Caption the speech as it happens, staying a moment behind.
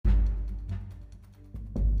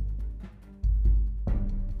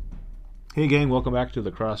Hey gang, welcome back to the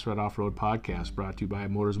Crossrun Off-Road Podcast, brought to you by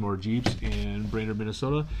Motors More Jeeps in Brainerd,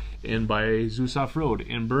 Minnesota, and by Zeus Off-Road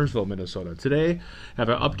in Burnsville, Minnesota. Today, I have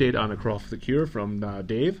an update on the Crawl for the Cure from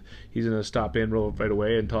Dave. He's going to stop in right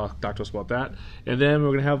away and talk to us about that. And then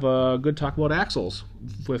we're going to have a good talk about axles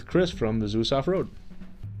with Chris from the Zeus Off-Road.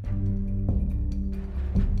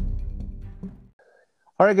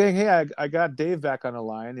 All right, gang. Hey, I got Dave back on the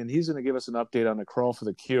line, and he's going to give us an update on the Crawl for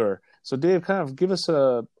the Cure. So, Dave, kind of give us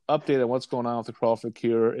a update on what's going on with the Crawl for the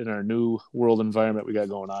Cure in our new world environment we got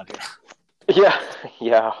going on here.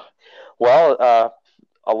 Yeah. Well,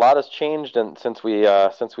 a lot has changed, and since we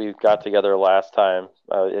got together last time,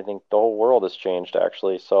 I think the whole world has changed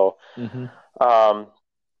actually. So, um,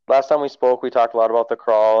 last time we spoke, we talked a lot about the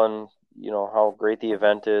crawl and how great the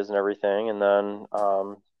event is and everything, and then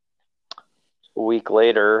a week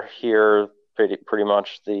later, here pretty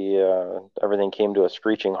much the everything came to a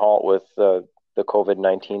screeching halt with the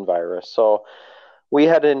COVID-19 virus. So we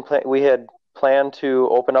had planned to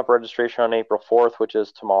open up registration on April 4th, which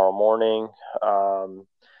is tomorrow morning,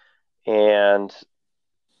 and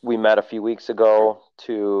we met a few weeks ago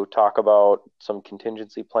to talk about some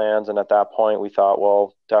contingency plans. And at that point, we thought,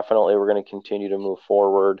 well, definitely we're going to continue to move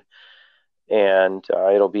forward. And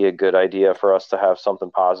it'll be a good idea for us to have something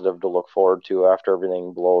positive to look forward to after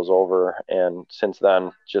everything blows over. And since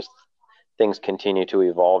then, just things continue to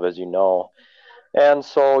evolve, as you know. And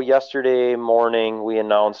so yesterday morning, we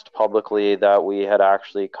announced publicly that we had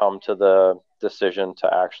actually come to the decision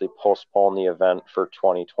to actually postpone the event for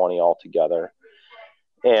 2020 altogether.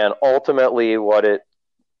 And ultimately, what it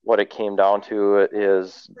came down to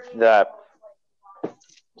is that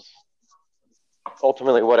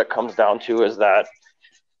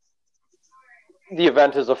the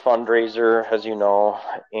event is a fundraiser, as you know,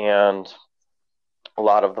 and a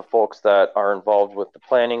lot of the folks that are involved with the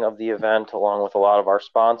planning of the event, along with a lot of our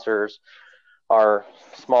sponsors, are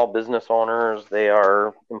small business owners. They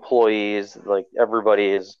are employees. Like, everybody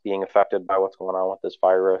is being affected by what's going on with this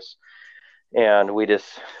virus. And we just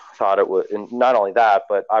thought it would, and not only that,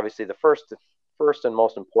 but obviously the first and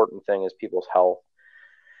most important thing is people's health.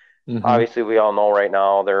 Obviously, we all know right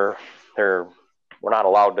now we're not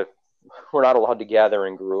allowed to gather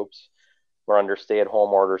in groups. We're under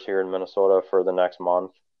stay-at-home orders here in Minnesota for the next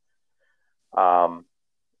month.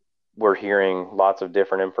 We're hearing lots of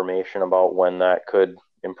different information about when that could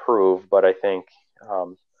improve, but I think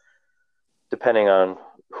depending on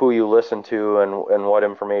who you listen to and what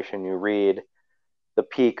information you read, the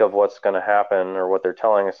peak of what's going to happen, or what they're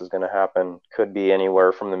telling us is going to happen, could be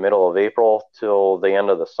anywhere from the middle of April till the end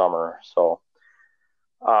of the summer. So,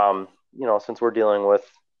 since we're dealing with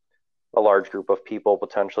a large group of people,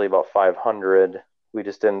 potentially about 500, we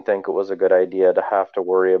just didn't think it was a good idea to have to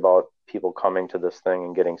worry about people coming to this thing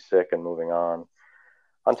and getting sick and moving on.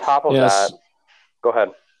 On top of that, go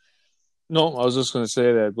ahead. No, I was just going to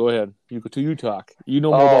say that. Go ahead. You talk. You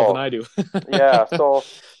know more about than I do. Yeah. So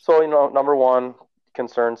number one,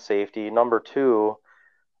 concern safety. Number two,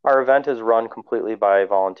 our event is run completely by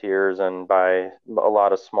volunteers and by a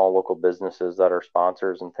lot of small local businesses that are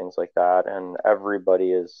sponsors and things like that. And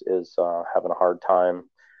everybody is having a hard time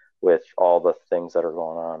with all the things that are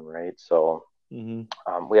going on, right? So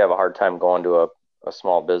we have a hard time going to a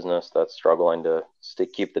small business that's struggling to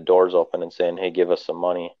keep the doors open and saying, hey, give us some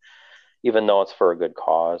money, even though it's for a good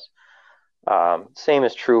cause. Same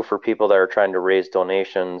is true for people that are trying to raise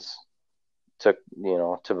donations to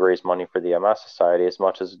raise money for the MS Society, as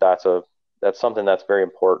much as that's something that's very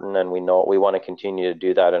important, and we want to continue to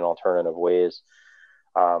do that in alternative ways.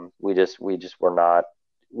 We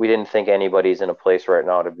didn't think anybody's in a place right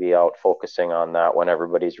now to be out focusing on that when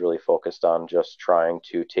everybody's really focused on just trying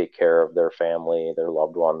to take care of their family, their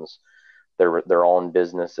loved ones, their own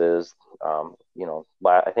businesses.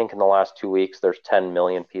 I think in the last 2 weeks, there's 10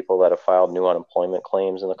 million people that have filed new unemployment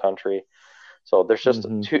claims in the country. So there's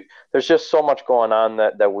just so much going on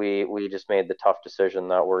that we just made the tough decision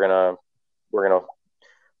that we're gonna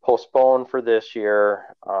postpone for this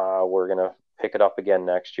year. We're gonna pick it up again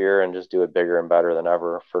next year and just do it bigger and better than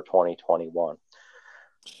ever for 2021.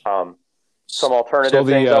 Some alternative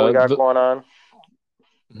things that we got going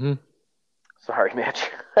on. Sorry, Mitch.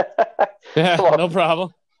 Yeah, no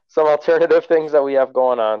problem. Some alternative things that we have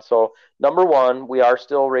going on. So number one, we are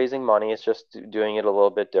still raising money. It's just doing it a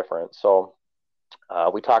little bit different. So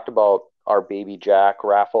we talked about our Baby Jack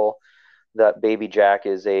raffle. That Baby Jack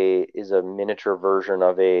is a miniature version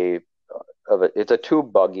of it's a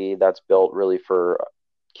tube buggy that's built really for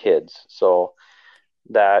kids. So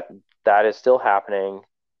that is still happening.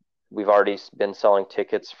 We've already been selling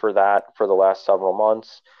tickets for that for the last several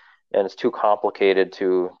months, and it's too complicated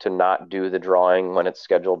to not do the drawing when it's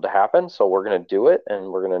scheduled to happen. So we're going to do it,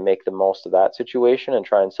 and we're going to make the most of that situation and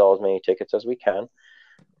try and sell as many tickets as we can.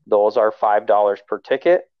 Those are $5 per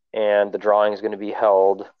ticket, and the drawing is going to be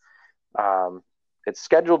held. It's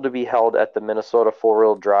scheduled to be held at the Minnesota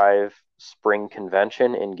Four-Wheel Drive Spring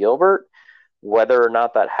Convention in Gilbert. Whether or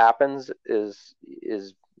not that happens is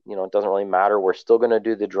it doesn't really matter. We're still going to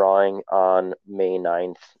do the drawing on May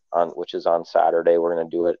 9th, which is on Saturday. We're going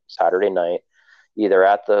to do it Saturday night, either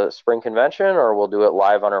at the spring convention or we'll do it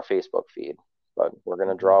live on our Facebook feed. But we're going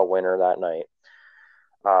to draw a winner that night.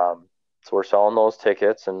 So we're selling those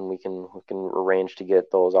tickets, and we can arrange to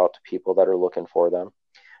get those out to people that are looking for them.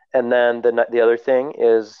 And then the other thing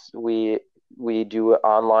is we do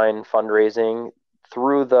online fundraising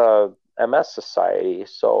through the MS Society.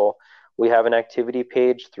 So we have an activity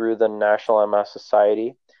page through the National MS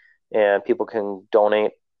Society, and people can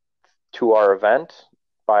donate to our event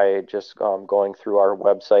by just going through our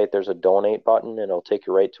website. There's a donate button, and it'll take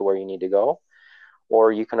you right to where you need to go.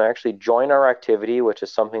 Or you can actually join our activity, which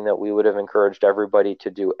is something that we would have encouraged everybody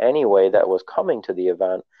to do anyway that was coming to the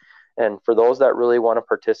event. And for those that really want to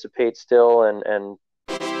participate still and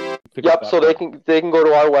so they can go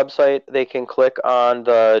to our website, they can click on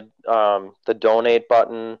the donate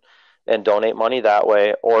button and donate money that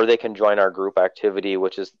way, or they can join our group activity,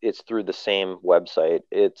 it's through the same website.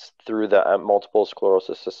 It's through the Multiple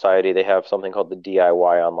Sclerosis Society. They have something called the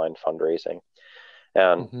DIY online fundraising.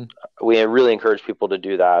 And we really encourage people to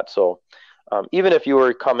do that. So even if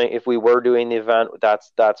we were doing the event,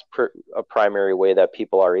 that's a primary way that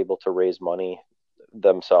people are able to raise money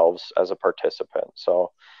themselves as a participant.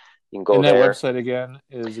 So you can go and that there.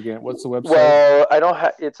 Website what's the website?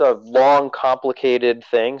 Well, it's a long, complicated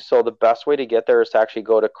thing. So the best way to get there is to actually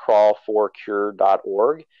go to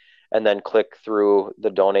crawl4cure.org and then click through the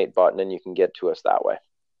donate button, and you can get to us that way.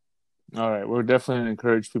 All right. We're definitely going to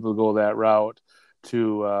encourage people to go that route,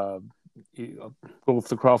 to go with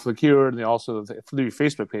the Crawl for the Cure, and also through your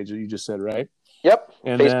Facebook page that you just said, right? Yep.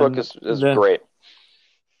 And Facebook is great.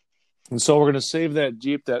 And so we're going to save that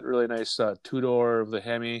Jeep, that really nice two-door of the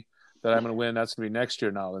Hemi that I'm going to win. That's going to be next year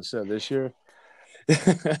now instead of this year.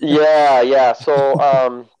 Yeah.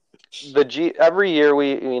 So the Jeep, every year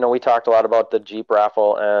we talked a lot about the Jeep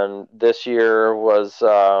raffle, and this year was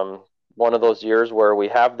one of those years where we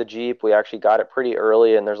have the Jeep. We actually got it pretty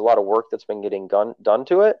early, and there's a lot of work that's been getting done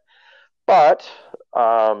to it. But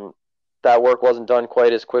that work wasn't done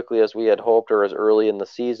quite as quickly as we had hoped or as early in the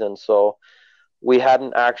season. So we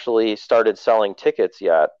hadn't actually started selling tickets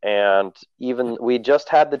yet. And we just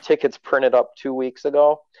had the tickets printed up 2 weeks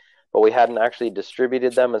ago, but we hadn't actually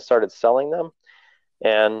distributed them and started selling them.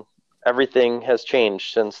 And everything has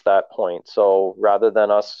changed since that point. So rather than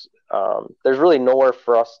us, there's really nowhere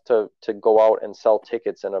for us to go out and sell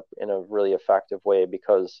tickets in a really effective way,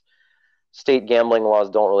 because state gambling laws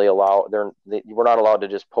don't really allow. We're not allowed to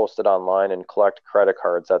just post it online and collect credit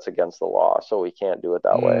cards. That's against the law, so we can't do it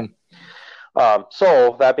that way.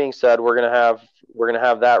 So that being said, we're gonna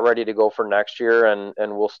have that ready to go for next year, and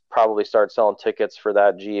we'll probably start selling tickets for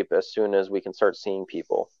that Jeep as soon as we can start seeing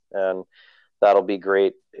people, and that'll be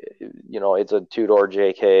great. It's a two-door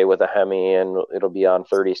JK with a Hemi, and it'll be on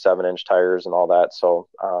 37-inch tires and all that. So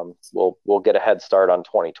we'll get a head start on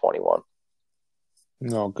 2021.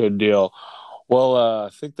 No, good deal. Well, I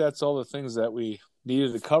think that's all the things that we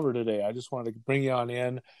needed to cover today. I just wanted to bring you on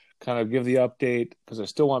in, kind of give the update, because I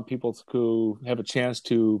still want people to have a chance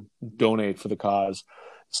to donate for the cause.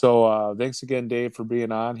 So thanks again, Dave, for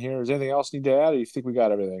being on here. Is there anything else you need to add, or do you think we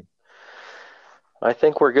got everything? I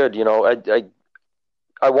think we're good.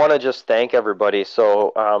 I want to just thank everybody.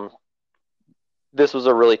 So this was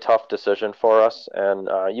a really tough decision for us, and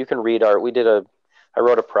you can read I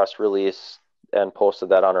wrote a press release and posted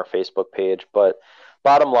that on our Facebook page. But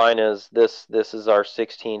bottom line is this is our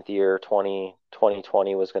 16th year.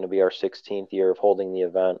 2020 was going to be our 16th year of holding the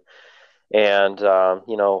event. And,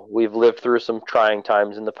 we've lived through some trying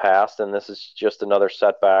times in the past, and this is just another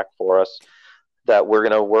setback for us that we're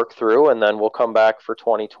going to work through. And then we'll come back for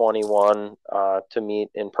 2021 to meet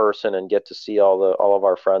in person and get to see all of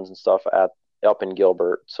our friends and stuff up in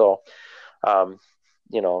Gilbert. So,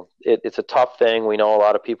 it's a tough thing. We know a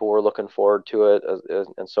lot of people were looking forward to it,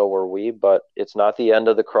 and so were we, but it's not the end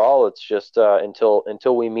of the crawl. It's just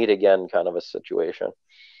until we meet again kind of a situation.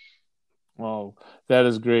 Well, that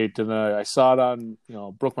is great. And I saw it on,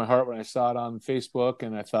 broke my heart when I saw it on Facebook,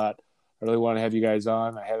 and I thought I really want to have you guys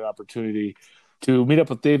on. I had an opportunity to meet up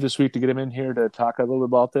with Dave this week to get him in here to talk a little bit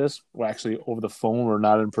about this. Well, actually over the phone. We're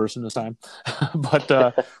not in person this time, but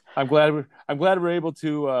I'm glad we're able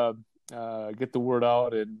to get the word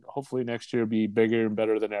out, and hopefully next year be bigger and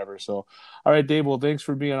better than ever. So, all right, Dave. Well, thanks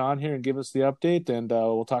for being on here and giving us the update, and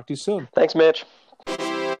we'll talk to you soon. Thanks, Mitch.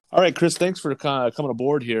 All right, Chris, thanks for coming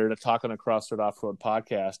aboard here to talk on the CrossFit Off-Road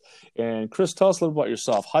podcast. And Chris, tell us a little about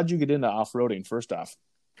yourself. How'd you get into off-roading, first off?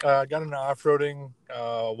 I got into off-roading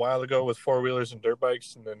a while ago with four-wheelers and dirt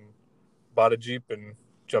bikes, and then bought a Jeep and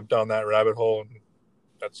jumped down that rabbit hole, and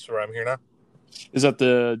that's where I'm here now. Is that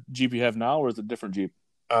the Jeep you have now, or is it a different Jeep?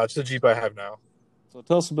 It's the Jeep I have now. So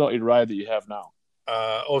tell us about your ride that you have now.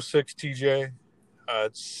 06 TJ.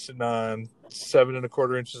 It's sitting on 7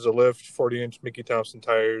 1/4 inches of lift, 40-inch Mickey Thompson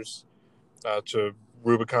tires. It's a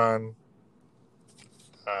Rubicon.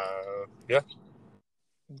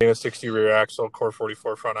 Dana 60 rear axle, Core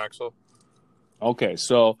 44 front axle. Okay,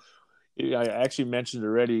 so I actually mentioned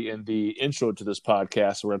already in the intro to this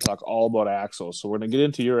podcast, we're going to talk all about axles. So we're going to get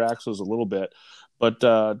into your axles a little bit. But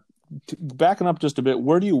backing up just a bit,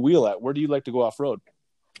 where do you wheel at? Where do you like to go off-road?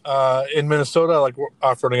 In Minnesota, I like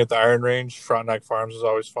off-roading at the Iron Range. Frontenac Farms is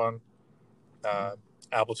always fun.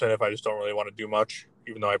 Appleton, if I just don't really want to do much,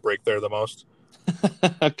 even though I brake there the most.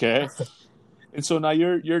 Okay. And so now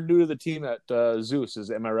you're new to the team at Zeus,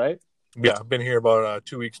 am I right? Yeah, I've been here about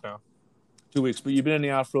 2 weeks now. 2 weeks, but you've been in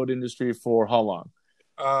the off-road industry for how long?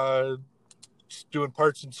 Just doing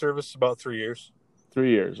parts and service about 3 years. 3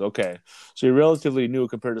 years, okay. So you're relatively new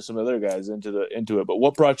compared to some other guys into it. But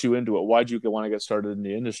what brought you into it? Why'd you want to get started in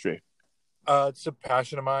the industry? It's a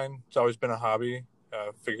passion of mine. It's always been a hobby.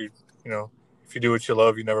 Figured, if you do what you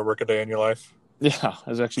love, you never work a day in your life. Yeah, I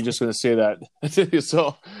was actually just going to say that.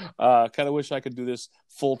 So kind of wish I could do this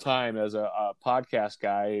full time as a podcast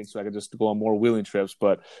guy so I could just go on more wheeling trips,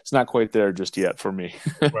 but it's not quite there just yet for me.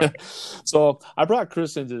 Right. So I brought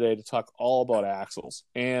Chris in today to talk all about axles,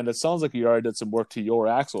 and it sounds like you already did some work to your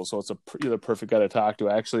axles, so you're the perfect guy to talk to.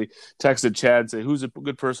 I actually texted Chad and said, who's a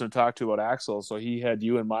good person to talk to about axles? So he had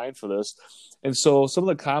you in mind for this. And so some of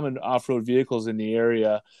the common off-road vehicles in the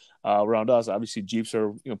area around us, obviously Jeeps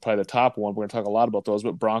are probably the top one. We're going to talk a lot about those,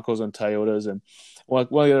 but Broncos and Toyotas. And one of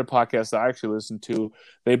the other podcasts I actually listened to,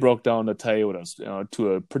 they broke down the Toyotas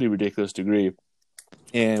to a pretty ridiculous degree,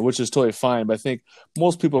 and which is totally fine. But I think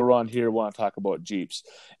most people around here want to talk about Jeeps,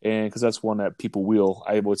 and because that's one that people wheel,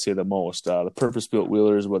 I would say, the most. The purpose-built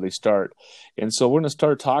wheeler is where they start. And so we're going to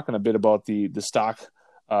start talking a bit about the stock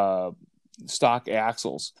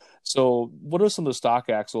axles. So what are some of the stock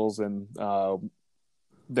axles and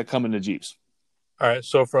that come into Jeeps? All right,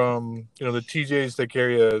 so from the TJs, they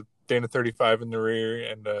carry a Dana 35 in the rear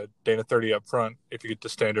and a Dana 30 up front if you get the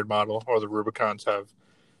standard model, or the Rubicons have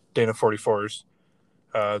Dana 44s.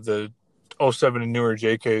 The 07 and newer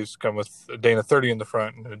JKs come with a Dana 30 in the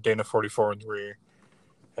front and a Dana 44 in the rear,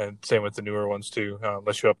 and same with the newer ones too,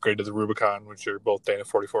 unless you upgrade to the Rubicon, which are both Dana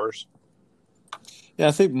 44s. Yeah,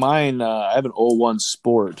 I think mine, I have an 01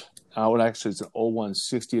 Sport. Actually, it's an 01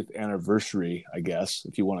 60th anniversary, I guess,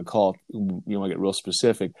 if you want to call it. You want to get real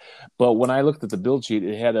specific. But when I looked at the build sheet,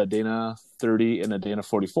 it had a Dana 30 and a Dana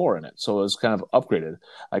 44 in it. So it was kind of upgraded,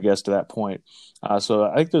 I guess, to that point. So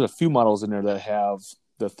I think there's a few models in there that have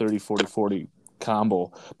the 30-40-40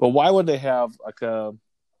 combo. But why would they have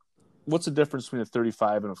what's the difference between a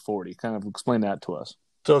 35 and a 40? Kind of explain that to us.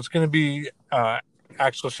 So it's going to be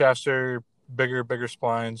axle shafts are bigger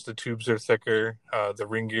splines. The tubes are thicker. The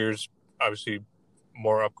ring gears, obviously,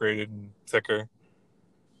 more upgraded and thicker.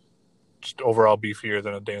 Just overall beefier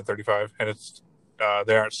than a Dana 35. And it's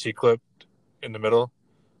they aren't C-clipped in the middle,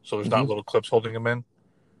 so there's not little clips holding them in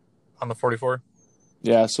on the 44.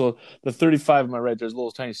 Yeah, so the 35, am I right? There's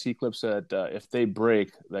little tiny C-clips that if they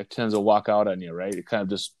break, that tends to walk out on you, right? It kind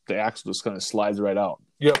of the axle just kind of slides right out.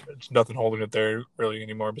 Yep, it's nothing holding it there really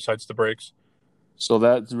anymore besides the brakes. So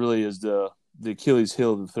that really is the Achilles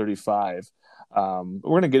heel of the 35. We're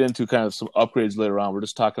going to get into kind of some upgrades later on. We're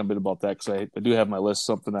just talking a bit about that because I do have my list,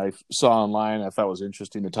 something I saw online I thought was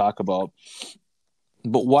interesting to talk about.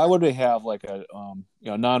 But why would they have like a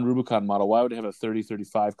non-Rubicon model? Why would they have a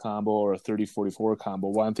 30-35 combo or a 30-44 combo?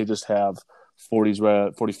 Why don't they just have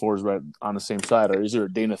 44s right on the same side? Or is there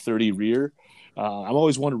a Dana 30 rear? I'm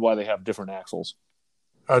always wondered why they have different axles.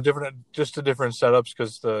 Just the different setups,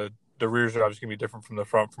 because the rears are obviously going to be different from the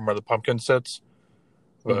front, from where the pumpkin sits.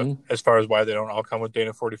 But as far as why they don't all come with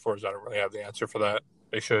Dana 44s, I don't really have the answer for that.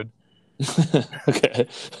 They should. Okay.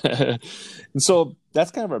 And so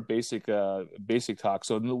that's kind of our basic talk.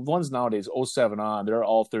 So the ones nowadays, 07 on, they're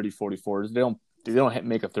all 30-44s. They don't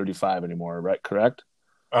make a 35 anymore, right? Correct?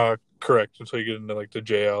 Correct. Until you get into like the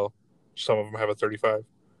JL, some of them have a 35.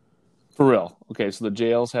 For real. Okay, so the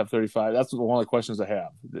JLs have 35. That's one of the questions I have.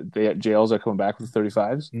 The JLs are coming back with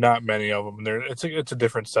 35s? Not many of them. It's a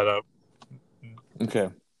different setup. Okay.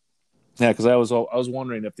 Yeah, because I was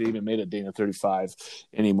wondering if they even made a Dana 35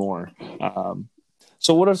 anymore.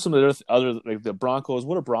 So what are some of the other like the Broncos?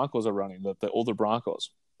 What are Broncos are running? The older Broncos.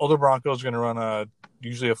 Older Broncos going to run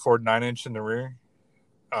usually a Ford 9-inch in the rear,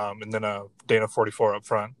 and then a Dana 44 up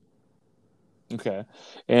front. Okay,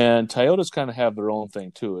 and Toyotas kind of have their own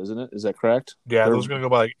thing too, isn't it? Is that correct? Yeah, those are going to go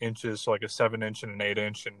by like inches, so like a 7-inch and an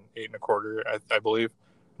 8-inch and 8 1/4, I believe.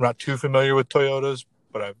 I'm not too familiar with Toyotas,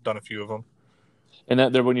 but I've done a few of them. And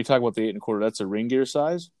that there, when you talk about the 8 1/4, that's a ring gear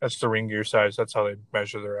size. That's the ring gear size. That's how they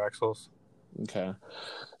measure their axles. Okay,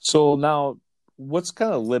 so now what's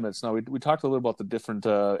kind of limits? Now we talked a little about the different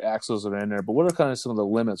axles that are in there, but what are kind of some of the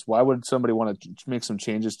limits? Why would somebody want to make some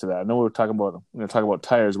changes to that? I know we're talking about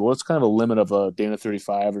tires, but what's kind of a limit of a Dana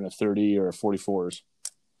 35 and a 30 or a 44s?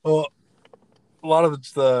 Well, a lot of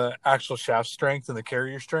it's the axle shaft strength and the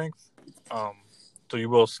carrier strength. So you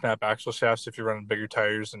will snap axle shafts if you're running bigger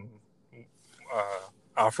tires and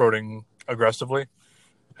off-roading aggressively.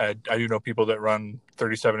 I do know people that run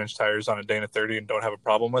 37-inch tires on a Dana 30 and don't have a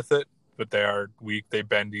problem with it, but they are weak. They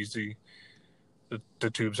bend easy. The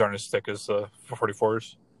tubes aren't as thick as the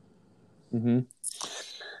 44s. Mm-hmm.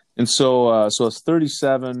 And so a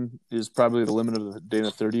 37 is probably the limit of the Dana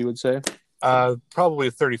 30, you would say? Probably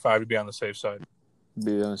a 35 to be on the safe side.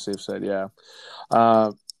 Be on the safe side, yeah.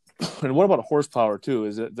 And what about horsepower too?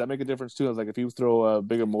 Does that make a difference too? Like if you throw a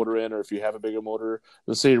bigger motor in, or if you have a bigger motor,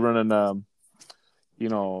 let's say you're running,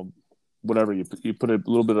 whatever you put a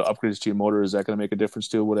little bit of upgrades to your motor, is that going to make a difference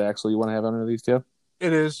to what axle you want to have underneath you?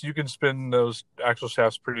 It is. You can spin those axle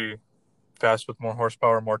shafts pretty fast with more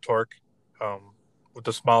horsepower, more torque. With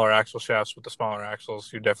the smaller axle shafts, with the smaller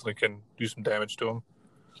axles, you definitely can do some damage to them.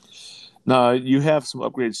 Now, you have some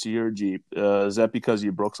upgrades to your Jeep. Is that because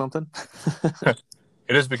you broke something?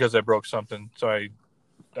 It is because I broke something. So I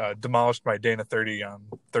demolished my Dana 30 on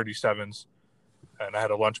 37s, and I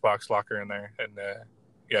had a lunchbox locker in there,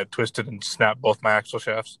 and twisted and snapped both my axle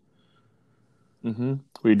shafts. Mm-hmm.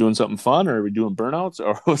 Were you doing something fun, or were you doing burnouts,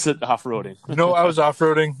 or was it off-roading? No, I was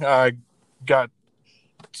off-roading. I got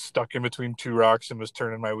stuck in between two rocks and was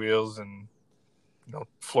turning my wheels and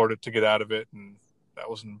floored it to get out of it, and that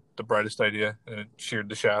wasn't the brightest idea, and it sheared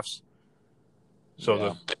the shafts.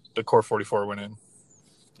 So the Core 44 went in.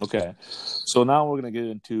 Okay. So now we're going to get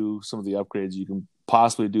into some of the upgrades you can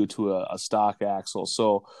possibly do to a stock axle.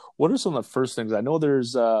 So what are some of the first things? I know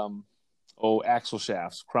there's axle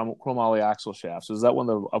shafts, chromoly axle shafts. Is that one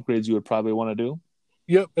of the upgrades you would probably want to do?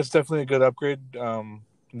 Yep, it's definitely a good upgrade.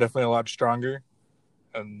 Definitely a lot stronger.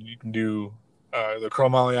 And you can do the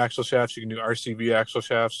chromoly axle shafts. You can do RCV axle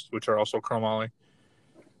shafts, which are also chromoly.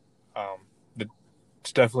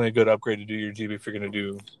 It's definitely a good upgrade to do your Jeep if you're going to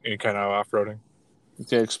do any kind of off-roading.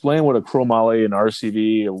 Okay, explain what a chromoly and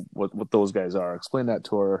RCV, what those guys are. Explain that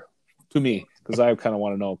to me, because I kind of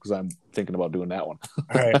want to know, because I'm thinking about doing that one.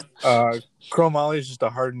 All right. Chromoly is just a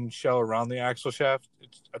hardened shell around the axle shaft.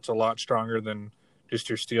 It's a lot stronger than just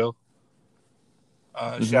your steel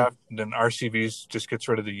shaft. And then RCVs just gets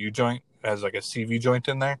rid of the U-joint. It has like a CV joint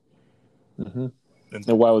in there. Mm-hmm. And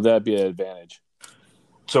why would that be an advantage?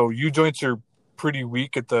 So U-joints are pretty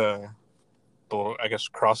weak at the I guess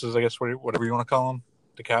crosses, whatever you want to call them,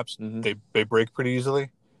 the caps. Mm-hmm. They break pretty easily.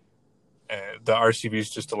 And the RCVs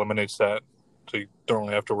just eliminates that, so you don't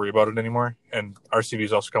really have to worry about it anymore. And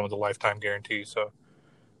RCVs also come with a lifetime guarantee, so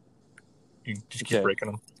you just keep breaking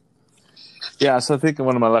them. Yeah, so I think in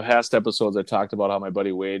one of my past episodes, I talked about how my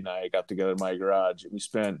buddy Wade and I got together in my garage. We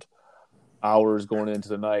spent hours going into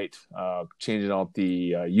the night changing out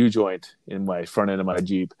the U-joint in my front end of my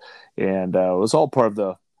Jeep, and it was all part of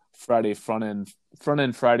the Friday front end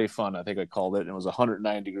Friday fun, I think I called it. And it was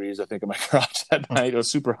 109 degrees, I think, in my garage that night. It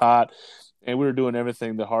was super hot, and we were doing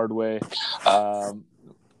everything the hard way.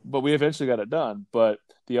 But we eventually got it done. But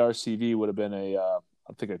the RCV would have been I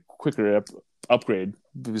think a quicker upgrade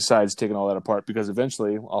besides taking all that apart, because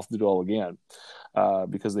eventually I'll have to do it all again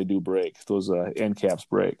because they do break. Those end caps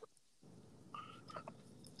break.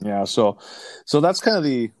 Yeah, so that's kind of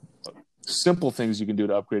the simple things you can do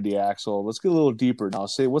to upgrade the axle. Let's get a little deeper now.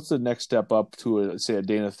 Say, what's the next step up to a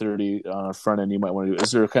Dana 30 on a front end you might want to do?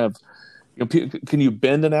 Is there kind of, can you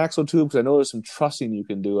bend an axle tube? Because I know there's some trussing you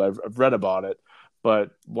can do. I've read about it,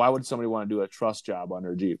 but why would somebody want to do a truss job on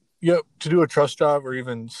their Jeep? Yep, to do a truss job or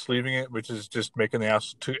even sleeving it, which is just making the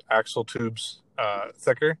axle tubes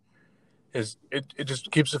thicker, is it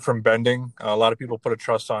just keeps it from bending. A lot of people put a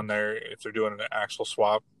truss on there if they're doing an axle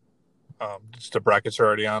swap. Just the brackets are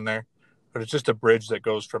already on there. But it's just a bridge that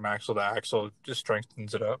goes from axle to axle. It just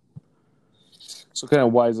strengthens it up. So kind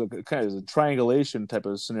of wise, kind of is a triangulation type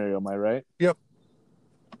of scenario, am I right? Yep.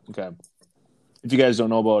 Okay. if you guys don't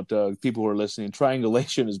know about people who are listening,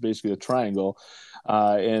 triangulation is basically a triangle,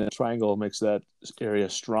 and a triangle makes that area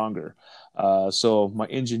stronger. So my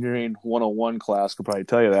engineering 101 class could probably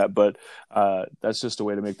tell you that, but that's just a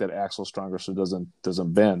way to make that axle stronger so it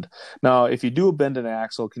doesn't bend. Now, if you do bend an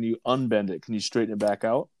axle, can you unbend it? Can you straighten it back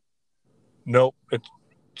out? Nope,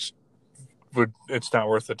 it's not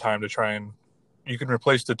worth the time to try and. You can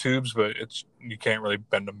replace the tubes, but you can't really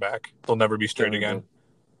bend them back. They'll never be straight again.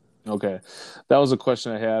 Okay, that was a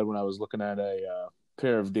question I had when I was looking at a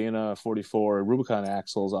pair of Dana 44 Rubicon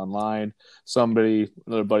axles online.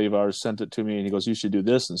 Another buddy of ours, sent it to me, and he goes, "You should do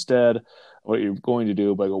this instead. What you're going to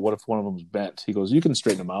do?" But I go, "What if one of them's bent?" He goes, "You can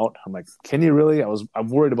straighten them out." I'm like, "Can you really?" I'm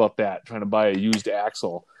worried about that. Trying to buy a used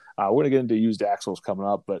axle. We're going to get into used axles coming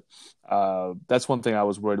up, but that's one thing I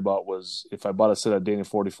was worried about was if I bought a set of Dana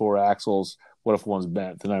 44 axles, what if one's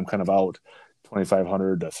bent? Then I'm kind of out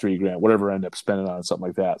 $2,500 to $3,000, whatever I end up spending on something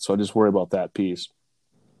like that. So I just worry about that piece.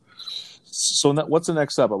 So what's the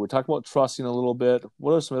next step? We talked about trussing a little bit.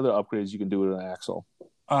 What are some other upgrades you can do with an axle?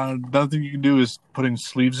 The other thing you can do is putting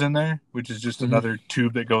sleeves in there, which is just another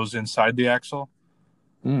tube that goes inside the axle.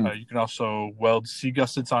 You can also weld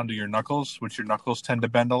C-gussets onto your knuckles, which your knuckles tend to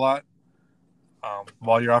bend a lot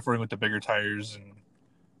while you're off-roading with the bigger tires and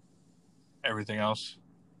everything else.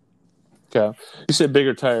 Okay. You said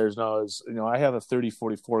bigger tires. Now, I have a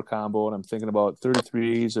 30-44 combo, and I'm thinking about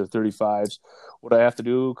 33s or 35s. Would I have to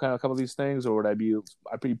do kind of a couple of these things, or I'd be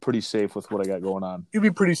pretty safe with what I got going on? You'd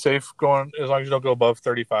be pretty safe going as long as you don't go above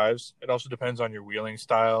 35s. It also depends on your wheeling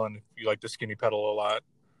style, and if you like to skinny pedal a lot.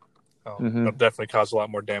 It'll definitely cause a lot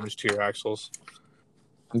more damage to your axles.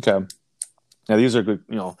 Okay. Now these are good.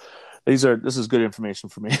 This is good information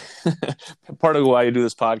for me. Part of why I do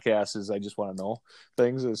this podcast is I just want to know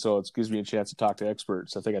things, and so it gives me a chance to talk to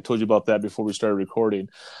experts. I think I told you about that before we started recording.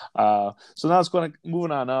 So now it's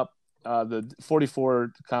moving on up. The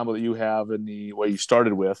 44 combo that you have in the way you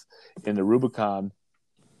started with in the Rubicon.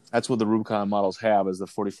 That's what the Rubicon models have, is the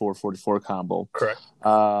 44-44 combo. Correct.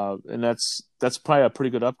 And that's probably a pretty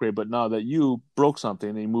good upgrade. But now that you broke something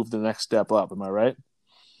and you moved the next step up, am I right?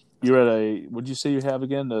 You're at what did you say you have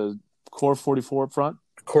again? The Core 44 up front?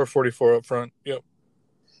 Core 44 up front, yep.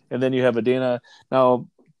 And then you have a Dana. Now,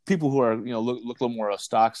 people who are, look a little more a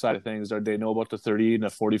stock side of things, they know about the 30 and the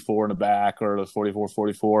 44 in the back or the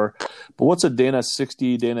 44-44. But what's a Dana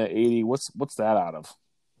 60, Dana 80? What's that out of?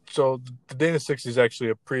 So the Dana 60 is actually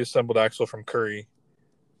a pre-assembled axle from Currie.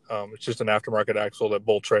 It's just an aftermarket axle that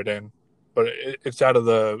bolts right in. But it's out of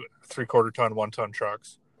the 3/4 ton, 1 ton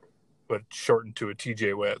trucks, but shortened to a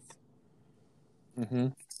TJ width. Mm-hmm.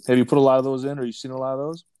 Have you put a lot of those in, or you seen a lot of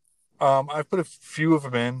those? I've put a few of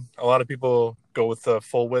them in. A lot of people go with the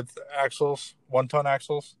full width axles, 1 ton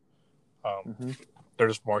axles. They're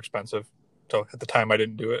just more expensive. So at the time I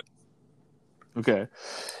didn't do it. Okay.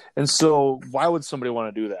 And so why would somebody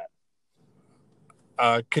want to do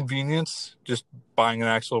that? Convenience, just buying an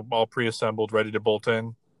axle all pre-assembled, ready to bolt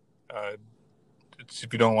in.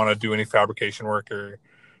 If you don't want to do any fabrication work or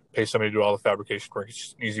pay somebody to do all the fabrication work, it's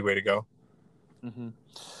just an easy way to go. Mm-hmm.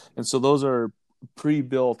 And so those are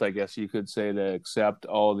pre-built, I guess you could say, to accept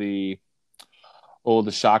all the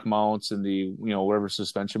shock mounts and the, whatever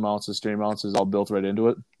suspension mounts, the steering mounts is all built right into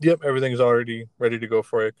it? Yep, everything's already ready to go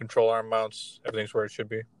for you. Control arm mounts, everything's where it should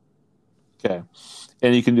be. Okay.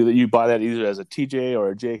 And you can do that. You buy that either as a TJ or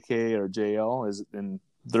a JK or a JL.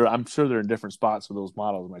 I'm sure they're in different spots for those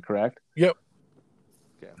models. Am I correct? Yep.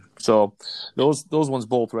 Okay. So those ones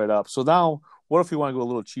bolt right up. So now, what if you want to go a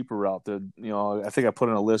little cheaper route? I think I put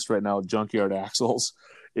in a list right now. Junkyard axles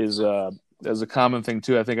is as a common thing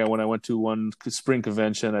too. I think when I went to one spring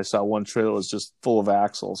convention, I saw one trailer that was just full of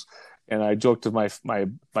axles. And I joked to my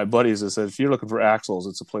buddies and said, if you're looking for axles,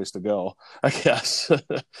 it's a place to go, I guess.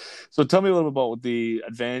 So tell me a little bit about the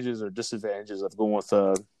advantages or disadvantages of going with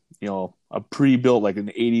a pre-built, like an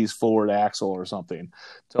 80s forward axle or something.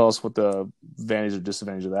 Tell us what the advantage or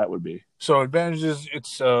disadvantage of that would be. So advantages,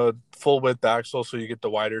 it's a full width axle, so you get the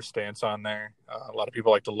wider stance on there. A lot of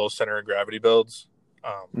people like the low center of gravity builds.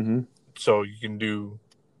 So you can do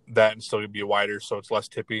that and still be wider, so it's less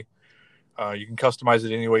tippy. You can customize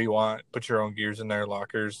it any way you want, put your own gears in there,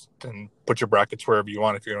 lockers, and put your brackets wherever you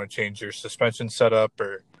want. If you're going to change your suspension setup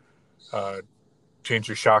or change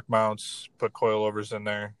your shock mounts, put coilovers in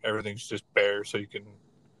there, everything's just bare, so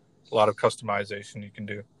a lot of customization you can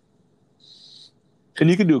do. And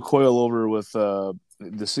you can do a coilover with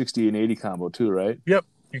the 60 and 80 combo too, right? Yep,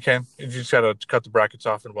 you can. You just got to cut the brackets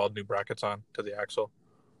off and weld new brackets on to the axle.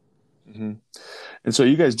 Mm-hmm. And so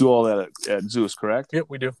you guys do all that at Zeus, correct? Yep,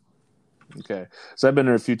 we do. Okay, so I've been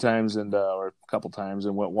there a few times or a couple times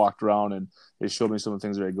and walked around, and they showed me some of the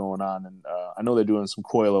things that are going on. And I know they're doing some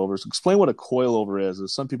coilovers. Explain what a coilover is.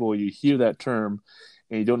 Some people, you hear that term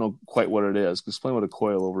and you don't know quite what it is. Explain what a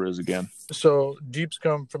coilover is again. So Jeeps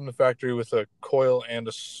come from the factory with a coil and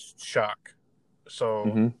a shock.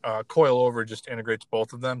 So coilover just integrates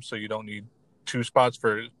both of them, so you don't need two spots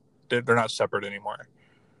they're not separate anymore.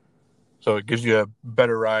 So it gives you a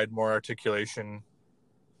better ride, more articulation.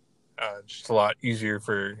 Just a lot easier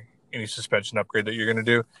for any suspension upgrade that you're going to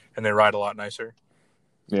do, and they ride a lot nicer.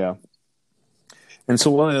 Yeah. And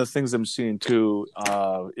so one of the things I'm seeing too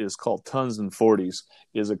is called tons and 40s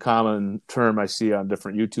is a common term I see on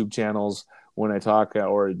different YouTube channels when I talk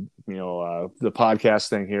or, the podcast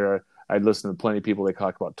thing here. I listen to plenty of people, they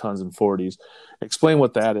talk about tons and 40s. Explain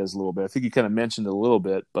what that is a little bit. I think you kind of mentioned it a little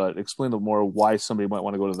bit, but explain a little more why somebody might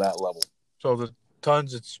want to go to that level. So the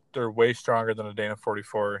tons, they're way stronger than a Dana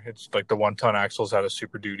 44. It's like the 1-ton axles out of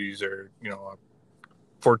Super Duties or, a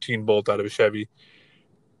 14 bolt out of a Chevy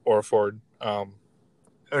or a Ford.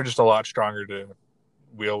 They're just a lot stronger to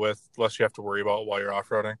wheel with, less you have to worry about while you're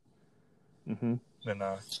off-roading. Mm-hmm. And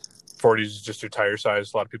 40s is just your tire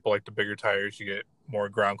size. A lot of people like the bigger tires. You get more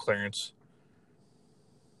ground clearance.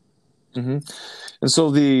 Mm-hmm. And so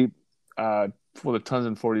where the tons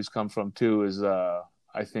and 40s come from too is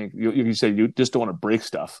I think you say you just don't want to break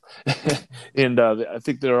stuff. And I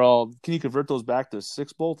think they're all, can you convert those back to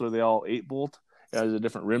 6-bolt or are they all 8-bolt? There's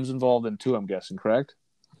different rims involved in too, I'm guessing, correct?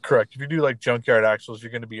 Correct. If you do like junkyard axles,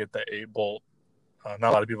 you're going to be at the 8-bolt. Not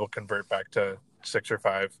a lot of people convert back to 6 or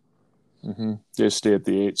 5. Mm-hmm. They stay at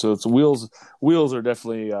the 8. So it's wheels are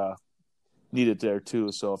definitely needed there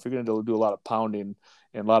too. So if you're going to do a lot of pounding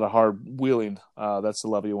and a lot of hard wheeling, that's the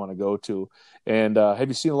level you want to go to. And have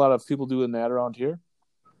you seen a lot of people doing that around here?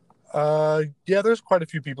 Yeah, there's quite a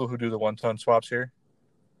few people who do the 1-ton swaps here.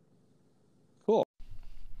 Cool.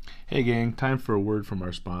 Hey gang, time for a word from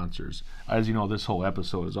our sponsors. As you know, this whole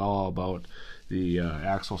episode is all about the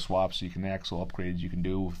axle swaps, axle upgrades you can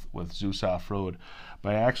do with Zeus Off-Road.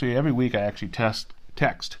 But every week I actually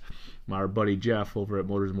text our buddy Jeff over at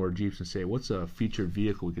Motors More Jeeps and say, what's a featured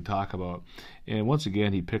vehicle we could talk about? And once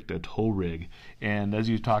again, he picked a tow rig. And as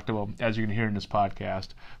you talked about, as you're going to hear in this podcast,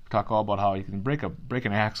 we talk all about how you can break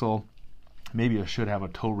an axle. Maybe you should have a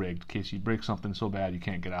tow rig in case you break something so bad you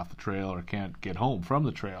can't get off the trail or can't get home from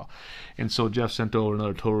the trail. And so Jeff sent over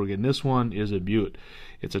another tow rig, and this one is a Butte.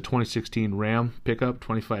 It's a 2016 Ram pickup,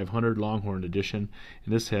 2500 Longhorn edition,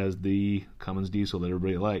 and this has the Cummins diesel that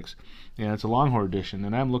everybody likes. And it's a Longhorn edition,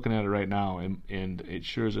 and I'm looking at it right now, and it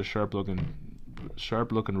sure is a sharp looking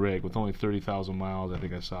rig with only 30,000 miles. I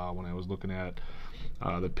think I saw when I was looking at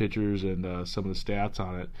the pictures and some of the stats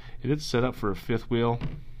on it. And it's set up for a fifth wheel.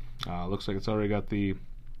 Looks like it's already got the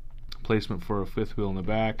placement for a fifth wheel in the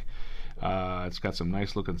back. It's got some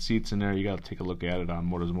nice looking seats in there. You got to take a look at it on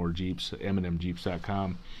Motors More Jeeps,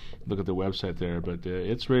 MNMJeeps.com. Look at their website there, but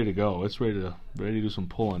it's ready to go. It's ready to do some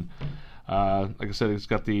pulling. Like I said, it's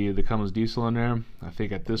got the Cummins diesel in there. I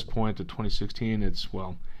think at this point, the 2016,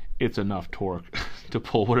 it's enough torque to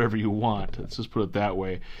pull whatever you want. Let's just put it that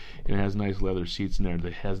way. And it has nice leather seats in there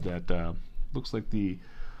that has that looks like the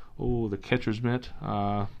catcher's mitt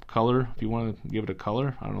color, if you want to give it a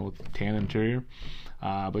color. I don't know, tan interior.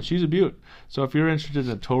 But she's a beaut. So if you're interested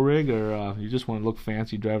in a tow rig or you just want to look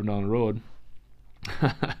fancy driving down the road,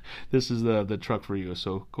 this is the truck for you.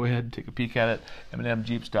 So go ahead and take a peek at it,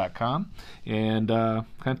 MNMJeeps.com, and kind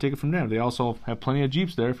of take it from there. They also have plenty of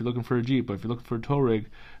Jeeps there if you're looking for a Jeep. But if you're looking for a tow rig,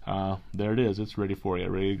 there it is. It's ready for you,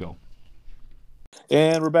 ready to go.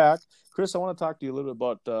 And we're back. Chris, I want to talk to you a little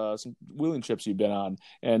bit about some wheeling trips you've been on.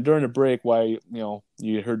 And during the break, while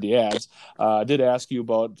you heard the ads, I did ask you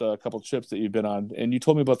about a couple of trips that you've been on, and you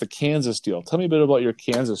told me about the Kansas deal. Tell me a bit about your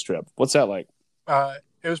Kansas trip. What's that like?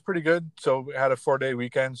 It was pretty good. So we had a 4-day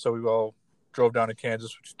weekend, so we all drove down to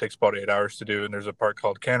Kansas, which takes about 8 hours to do, and there's a park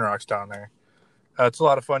called Can Rocks down there. It's a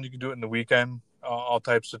lot of fun. You can do it in the weekend, all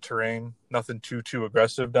types of terrain, nothing too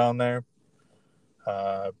aggressive down there.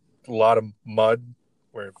 A lot of mud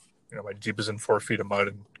where my Jeep is in 4 feet of mud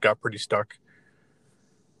and got pretty stuck.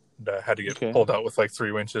 And had to get pulled out with like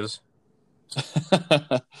 3 winches.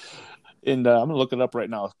 And I'm going to look it up right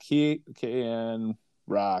now. Can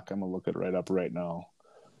Rock. I'm going to look it right up right now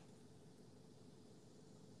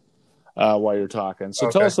while you're talking. So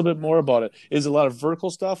tell us a bit more about it. Is it a lot of vertical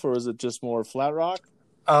stuff or is it just more flat rock?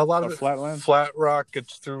 A lot of flatland? Flat rock.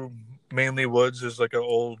 It's through mainly woods. There's like an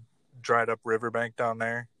old dried up riverbank down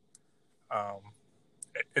there.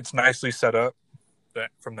 It's nicely set up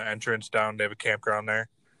from the entrance down. They have a campground there,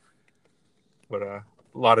 but a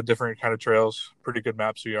lot of different kind of trails, pretty good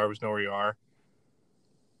maps, so you always know where you are.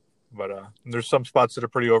 But there's some spots that are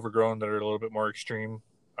pretty overgrown that are a little bit more extreme.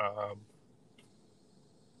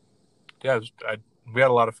 Yeah, we had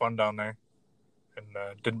a lot of fun down there, and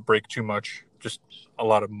didn't break too much. Just a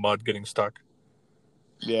lot of mud getting stuck.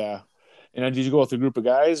 Yeah. And then did you go with a group of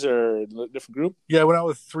guys or a different group? Yeah, I went out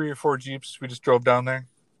with 3 or 4 Jeeps. We just drove down there.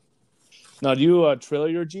 Now, do you trailer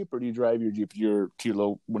your Jeep or do you drive your Jeep to your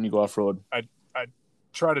low when you go off road? I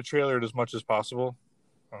try to trailer it as much as possible,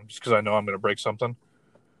 just because I know I'm going to break something.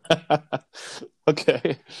 Okay.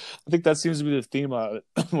 I think that seems to be the theme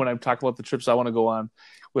when I talk about the trips I want to go on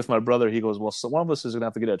with my brother. He goes, well, so one of us is going to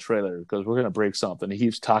have to get a trailer because we're going to break something. He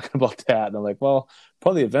keeps talking about that. And I'm like, well,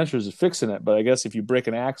 part of the adventure is fixing it. But I guess if you break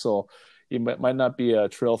an axle, you might not be a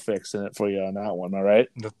trail fix in it for you on that one. All right.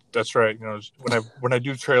 That's right. You know, when I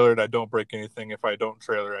do trailer it, I don't break anything. If I don't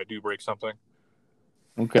trailer, I do break something.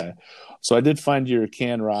 Okay. So I did find your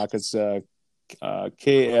can rock. It's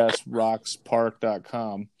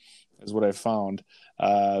ksrockspark.com is what I found.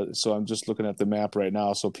 So I'm just looking at the map right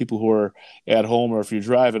now. So people who are at home or if you're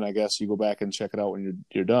driving, I guess you go back and check it out when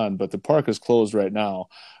you're done. But the park is closed right now.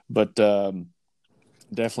 But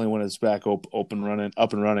definitely when it's back up and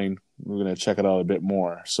running, we're going to check it out a bit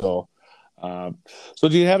more. So do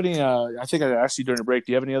you have any? I think I asked you during the break.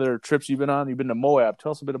 Do you have any other trips you've been on? You've been to Moab.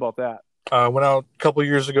 Tell us a bit about that. Went out a couple of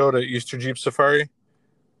years ago to Easter Jeep Safari.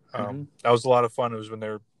 That was a lot of fun. It was when they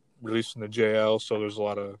were releasing the JL, so there's a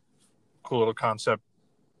lot of cool little concept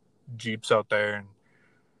Jeeps out there,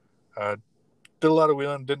 and did a lot of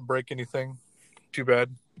wheeling. Didn't break anything too bad.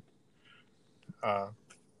 A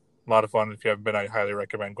lot of fun. If you haven't been, I highly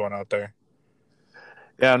recommend going out there.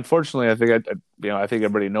 Yeah, unfortunately, I think I think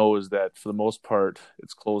everybody knows that for the most part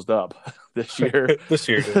it's closed up this year. This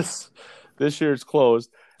year it is. This year it's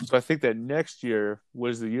closed. So I think that next year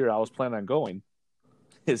was the year I was planning on going.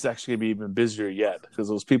 It's actually going to be even busier yet because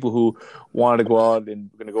those people who wanted to go out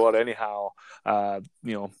and going to go out anyhow,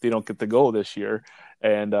 they don't get to go this year.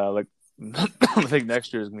 And I think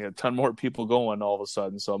next year is going to be a ton more people going all of a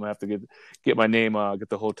sudden. So I'm going to have to get my name, get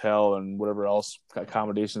the hotel and whatever else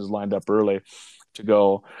accommodations lined up early to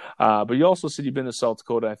go. But you also said you've been to South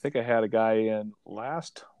Dakota. I think I had a guy in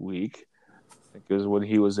last week. I think it was when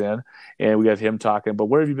he was in, and we got him talking. But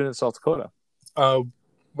where have you been in South Dakota?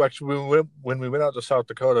 Actually, when we went out to South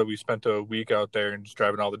Dakota, we spent a week out there and just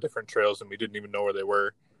driving all the different trails, and we didn't even know where they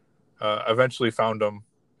were. Eventually found them,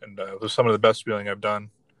 and it was some of the best wheeling I've done.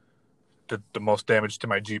 Did the most damage to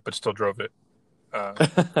my Jeep, but still drove it. But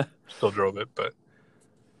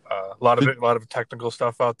a lot of technical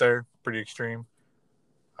stuff out there, pretty extreme.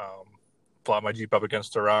 Flopped my Jeep up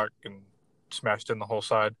against a rock and smashed in the whole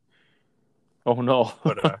side. Oh no!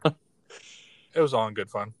 But it was all in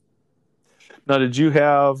good fun. Now, did you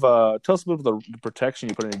have tell us a bit about the protection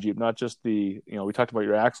you put in your Jeep? Not just we talked about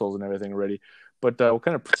your axles and everything already, but what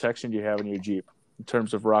kind of protection do you have in your Jeep in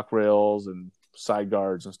terms of rock rails and side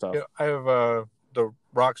guards and stuff? Yeah, I have the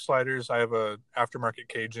rock sliders. I have a aftermarket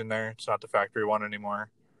cage in there. It's not the factory one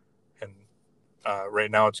anymore, and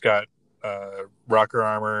right now it's got rocker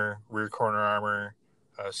armor, rear corner armor,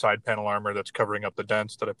 side panel armor that's covering up the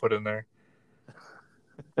dents that I put in there.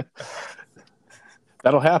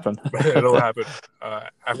 That'll happen. It'll happen.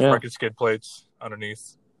 Aftermarket skid plates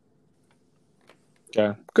underneath.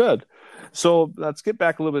 Okay, good. So let's get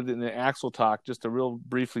back a little bit in the axle talk, just to real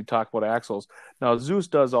briefly talk about axles. Now, Zeus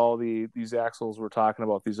does all these axles we're talking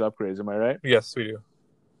about, these upgrades. Am I right? Yes, we do.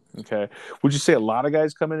 Okay. Would you say a lot of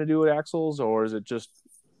guys come in to do axles, or is it just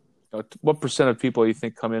what percent of people you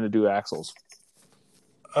think come in to do axles?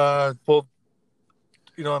 Well,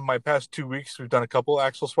 in my past 2 weeks, we've done a couple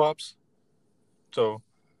axle swaps. So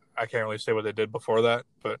I can't really say what they did before that,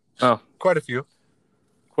 but quite a few.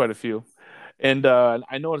 Quite a few. And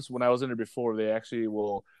I noticed when I was in there before, they actually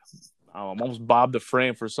will almost bob the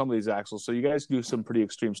frame for some of these axles. So you guys do some pretty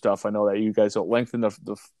extreme stuff. I know that you guys will lengthen lengthen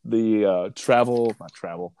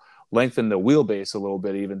the wheelbase a little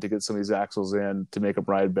bit even to get some of these axles in to make them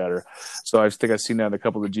ride better. So I think I've seen that in a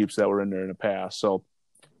couple of the Jeeps that were in there in the past. So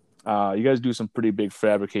you guys do some pretty big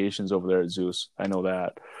fabrications over there at Zeus. I know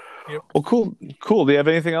that. Yep. Well, cool. Do you have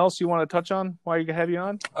anything else you want to touch on while you have you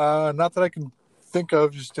on? Not that I can think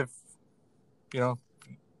of. Just if you're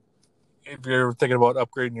thinking about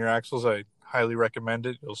upgrading your axles, I highly recommend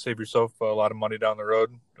it. It'll save yourself a lot of money down the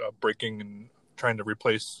road, breaking and trying to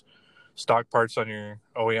replace stock parts on your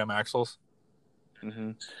OEM axles.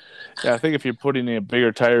 Mm-hmm. Yeah, I think if you're putting in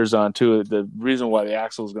bigger tires on too, the reason why the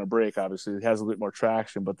axle is going to break, obviously, it has a bit more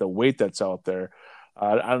traction, but the weight that's out there,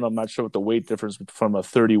 I don't know. I'm not sure what the weight difference from a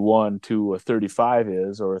 31 to a 35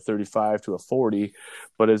 is, or a 35 to a 40,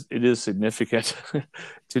 but it is significant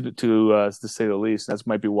to say the least. That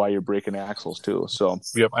might be why you're breaking axles too. So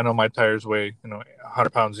yep, I know my tires weigh 100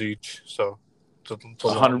 pounds each, so it's a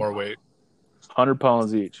lot more weight. 100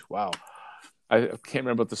 pounds each. Wow. I can't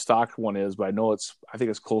remember what the stock one is, but I think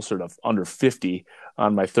it's closer to under 50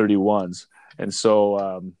 on my 31s, and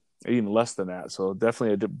so even less than that. So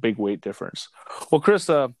definitely a big weight difference. Well, Chris,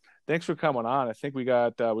 thanks for coming on. I think we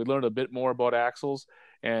learned a bit more about axles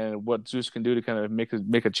and what Zeus can do to kind of make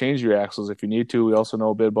a change to your axles if you need to. We also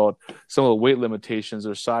know a bit about some of the weight limitations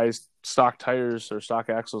or size stock tires or stock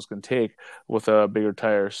axles can take with a bigger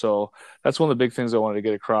tire. So that's one of the big things I wanted to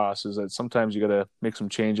get across, is that sometimes you got to make some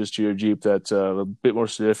changes to your Jeep that's a bit more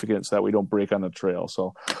significant so that we don't break on the trail.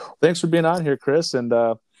 So thanks for being on here, Chris. And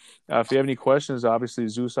if you have any questions, obviously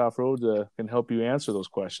Zeus Off-Road can help you answer those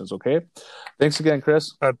questions, okay? Thanks again,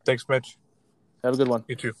 Chris. Thanks, Mitch. Have a good one.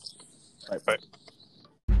 You too. All right, bye.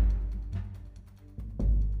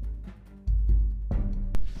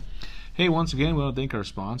 Hey, once again, we want to thank our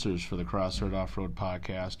sponsors for the Crossroad Off-Road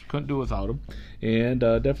podcast. Couldn't do it without them. And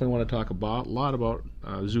definitely want to talk a lot about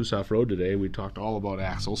Zeus Off-Road today. We talked all about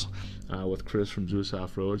axles with Chris from Zeus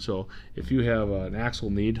Off-Road. So if you have an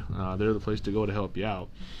axle need, they're the place to go to help you out.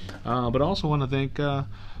 But also want to thank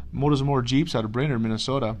Motors and More Jeeps out of Brainerd,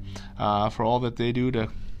 Minnesota, for all that they do to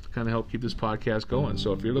kind of help keep this podcast going.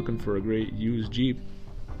 So if you're looking for a great used Jeep,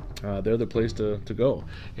 they're the place to go.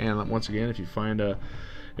 And once again,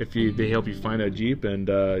 if they help you find a Jeep and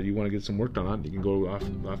you want to get some work done on it, you can go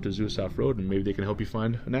off to Zeus Off-Road and maybe they can help you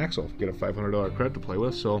find an axle. Get a $500 credit to play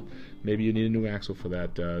with, so maybe you need a new axle for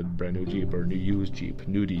that brand new Jeep or new used Jeep,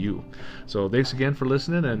 new to you. So thanks again for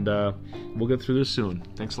listening, and we'll get through this soon.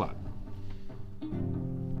 Thanks a lot.